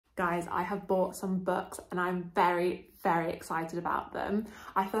Guys, I have bought some books and I'm very excited about them.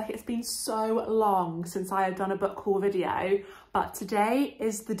 I feel like it's been so long since I have done a book haul video, but today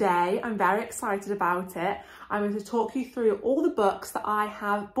is the day. I'm very excited about it. I'm going to talk you through all the books that I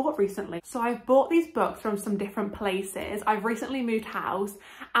have bought recently. So I've bought these books from some different places. I've recently moved house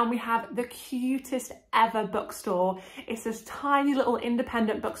and we have the cutest ever bookstore. It's this tiny little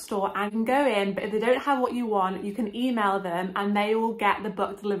independent bookstore and you can go in, but if they don't have what you want, you can email them and they will get the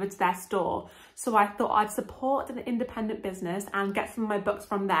book delivered to their store. So I thought I'd support an independent business and get some of my books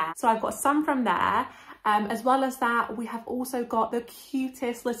from there. So I've got some from there. As well as that, we have also got the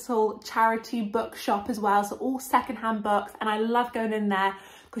cutest little charity bookshop as well. So all secondhand books, and I love going in there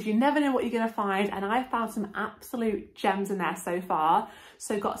because you never know what you're going to find. And I found some absolute gems in there so far.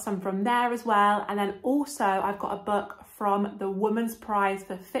 So got some from there as well. And then also I've got a book from the Women's Prize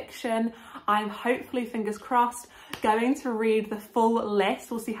for Fiction. I'm hopefully, fingers crossed, going to read the full list.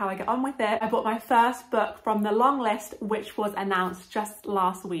 We'll see how I get on with it. I bought my first book from the long list, which was announced just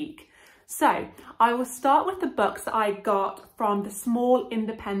last week. So I will start with the books that I got from the small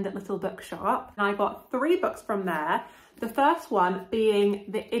independent little bookshop. And I got 3 books from there. The first one being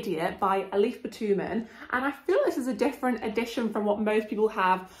The Idiot by Elif Batuman. And I feel this is a different edition from what most people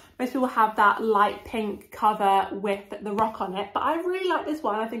have. Most people have that light pink cover with the rock on it, but I really like this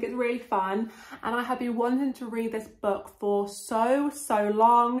one. I think it's really fun. And I have been wanting to read this book for so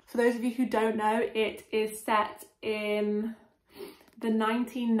long. For those of you who don't know, it is set in the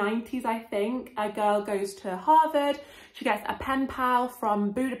 1990s, I think. A girl goes to Harvard, she gets a pen pal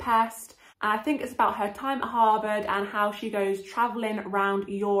from Budapest, and I think it's about her time at Harvard and how she goes traveling around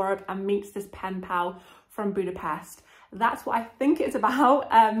Europe and meets this pen pal from Budapest. That's what I think it's about.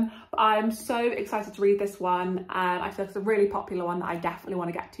 I'm so excited to read this one. I feel it's a really popular one that I definitely want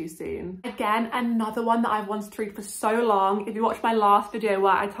to get to soon. Again, another one that I've wanted to read for so long. If you watched my last video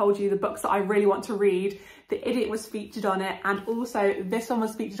where I told you the books that I really want to read, The Idiot was featured on it, and also this one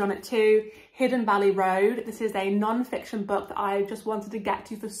was featured on it too, Hidden Valley Road. This is a non-fiction book that I just wanted to get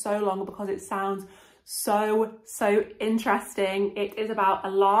to for so long because it sounds so interesting. It is about a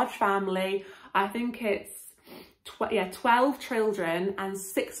large family. I think it's 12 children and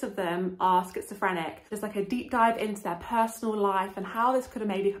 6 of them are schizophrenic. There's like a deep dive into their personal life and how this could have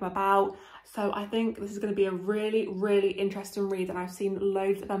maybe come about. So I think this is going to be a really interesting read, and I've seen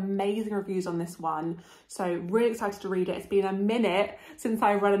loads of amazing reviews on this one. So really excited to read it. It's been a minute since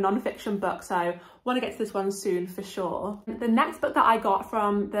I read a non-fiction book, so want to get to this one soon for sure. The next book that I got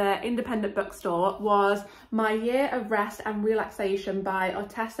from the independent bookstore was My Year of Rest and Relaxation by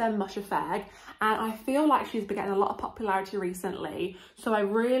Ottessa Moshfegh, and I feel like she's been getting a lot of popularity recently, so I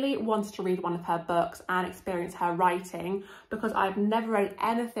really wanted to read one of her books and experience her writing because I've never read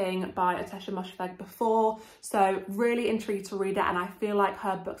anything by Ottessa Moshfegh before, so really intrigued to read it, and I feel like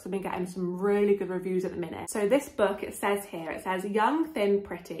her books have been getting some really good reviews at the minute. So this book, it says here, it says, young, thin,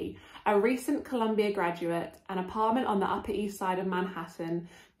 pretty, a recent Columbia graduate, an apartment on the Upper East Side of Manhattan,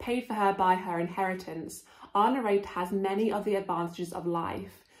 paid for her by her inheritance. Our narrator has many of the advantages of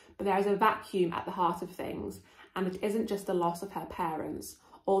life, but there is a vacuum at the heart of things, and it isn't just the loss of her parents,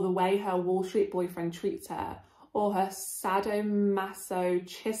 or the way her Wall Street boyfriend treats her, or her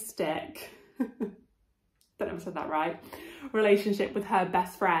sadomasochistic, don't know if I said that right, relationship with her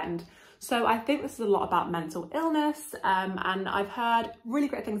best friend. So I think this is a lot about mental illness, and I've heard really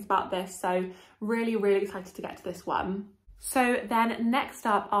great things about this, so really excited to get to this one. So then next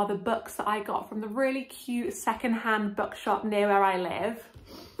up are the books that I got from the really cute secondhand bookshop near where I live.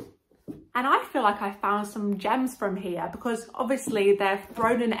 And I feel like I found some gems from here because obviously they're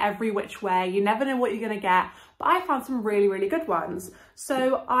thrown in every which way. You never know what you're going to get, but I found some really good ones.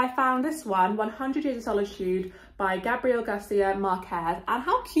 So I found this one, 100 Years of Solitude by Gabriel Garcia Marquez. And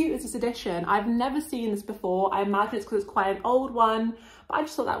how cute is this edition? I've never seen this before. I imagine it's because it's quite an old one, but I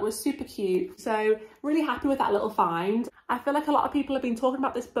just thought that was super cute. So really happy with that little find. I feel like a lot of people have been talking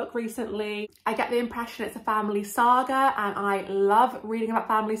about this book recently. I get the impression it's a family saga, and I love reading about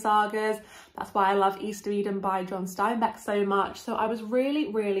family sagas. That's why I love East of Eden by John Steinbeck so much. So I was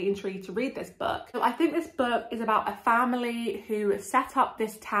really intrigued to read this book. So I think this book is about a family who set up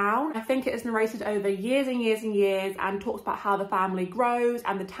this town. I think it is narrated over years and years and talks about how the family grows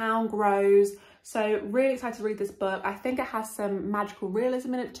and the town grows. So really excited to read this book. I think it has some magical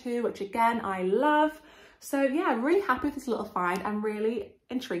realism in it too, which again, I love. So yeah, really happy with this little find and really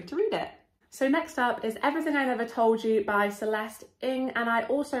intrigued to read it. So next up is Everything I Never Told You by Celeste Ng, and I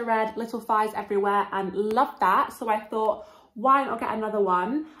also read Little Fires Everywhere and loved that, so I thought, why not get another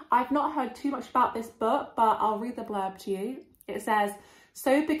one? I've not heard too much about this book, but I'll read the blurb to you. It says,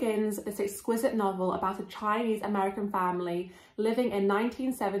 So begins this exquisite novel about a Chinese-American family living in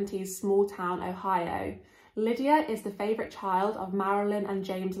 1970s small-town Ohio. Lydia is the favourite child of Marilyn and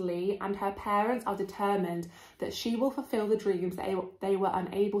James Lee, and her parents are determined that she will fulfil the dreams they were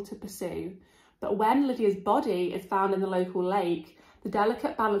unable to pursue. But when Lydia's body is found in the local lake, the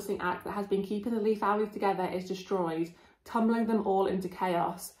delicate balancing act that has been keeping the Lee family together is destroyed, tumbling them all into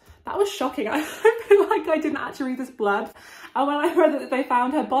chaos. That was shocking. I feel like I didn't actually read this blurb. And when I read that they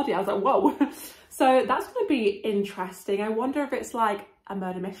found her body, I was like, whoa. So that's going to be interesting. I wonder if it's like a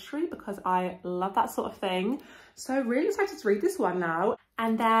murder mystery, because I love that sort of thing. So really excited to read this one now.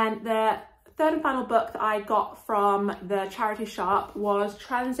 And then the third and final book that I got from the charity shop was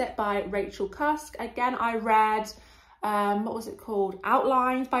Transit by Rachel Cusk. Again, I read, what was it called?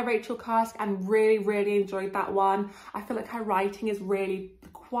 Outlined by Rachel Cusk, and really enjoyed that one. I feel like her writing is really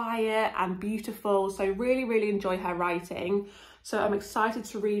quiet and beautiful, so really enjoy her writing. So I'm excited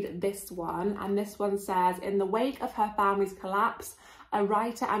to read this one. And this one says, in the wake of her family's collapse, a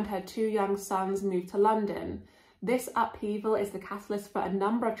writer and her 2 young sons moved to London. This upheaval is the catalyst for a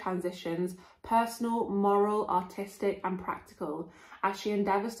number of transitions, personal, moral, artistic and practical, as she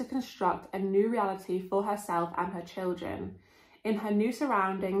endeavours to construct a new reality for herself and her children. In her new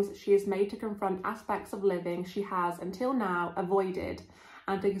surroundings, she is made to confront aspects of living she has until now avoided,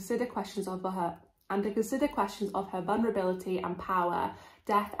 and to consider questions of her vulnerability and power,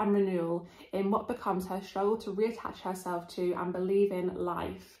 death and renewal in what becomes her struggle to reattach herself to and believe in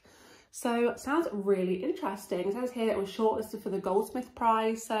life. So sounds really interesting. It says here it was shortlisted for the Goldsmith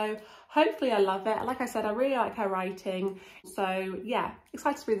Prize, so hopefully I love it. Like I said, I really like her writing, so yeah,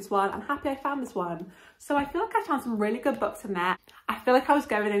 excited to read this one. I'm happy I found this one. So I feel like I found some really good books in there. I feel like I was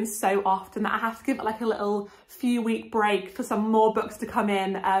going in so often that I have to give it like a little few week break for some more books to come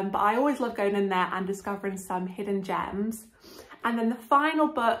in, but I always love going in there and discovering some hidden gems. And then the final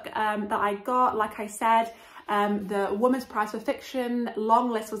book that I got, like I said, the Women's Prize for Fiction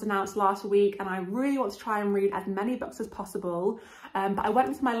long list was announced last week, and I really want to try and read as many books as possible. But I went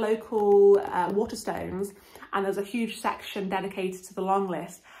into my local Waterstones, and there's a huge section dedicated to the long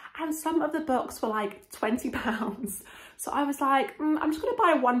list, and some of the books were like £20. So I was like, I'm just going to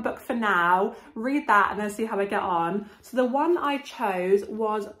buy one book for now, read that, and then see how I get on. So the one I chose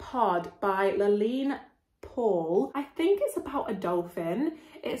was Pod by Laline Paul. I think it's about a dolphin.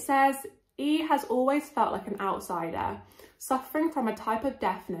 It says, E has always felt like an outsider. Suffering from a type of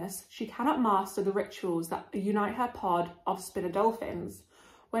deafness, she cannot master the rituals that unite her pod of spinner dolphins.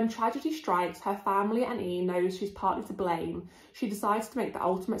 When tragedy strikes, her family and E knows she's partly to blame. She decides to make the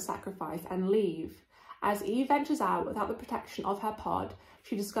ultimate sacrifice and leave. As E ventures out without the protection of her pod,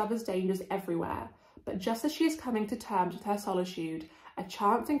 she discovers dangers everywhere. But just as she is coming to terms with her solitude, a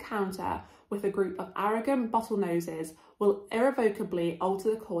chance encounter with a group of arrogant bottlenoses will irrevocably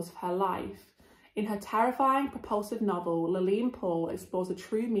alter the course of her life. In her terrifying, propulsive novel, Laline Paul explores the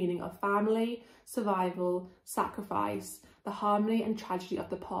true meaning of family, survival, sacrifice, the harmony and tragedy of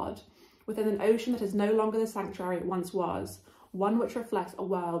the pod, within an ocean that is no longer the sanctuary it once was, one which reflects a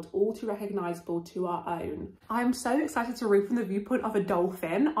world all too recognisable to our own. I'm so excited to read from the viewpoint of a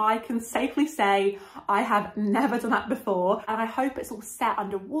dolphin. I can safely say I have never done that before, and I hope it's all set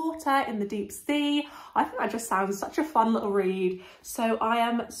underwater in the deep sea. I think that just sounds such a fun little read. So I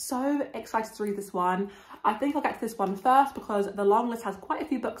am so excited to read this one. I think I'll get to this one first because the long list has quite a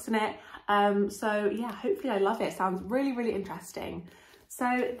few books in it. So yeah, hopefully I love it. It sounds really interesting.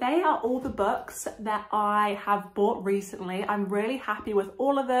 So they are all the books that I have bought recently. I'm really happy with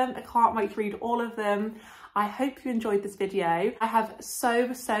all of them. I can't wait to read all of them. I hope you enjoyed this video. I have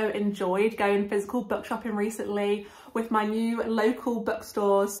so enjoyed going physical book shopping recently with my new local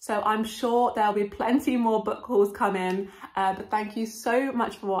bookstores. So I'm sure there'll be plenty more book hauls coming. But thank you so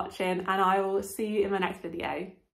much for watching, and I will see you in my next video.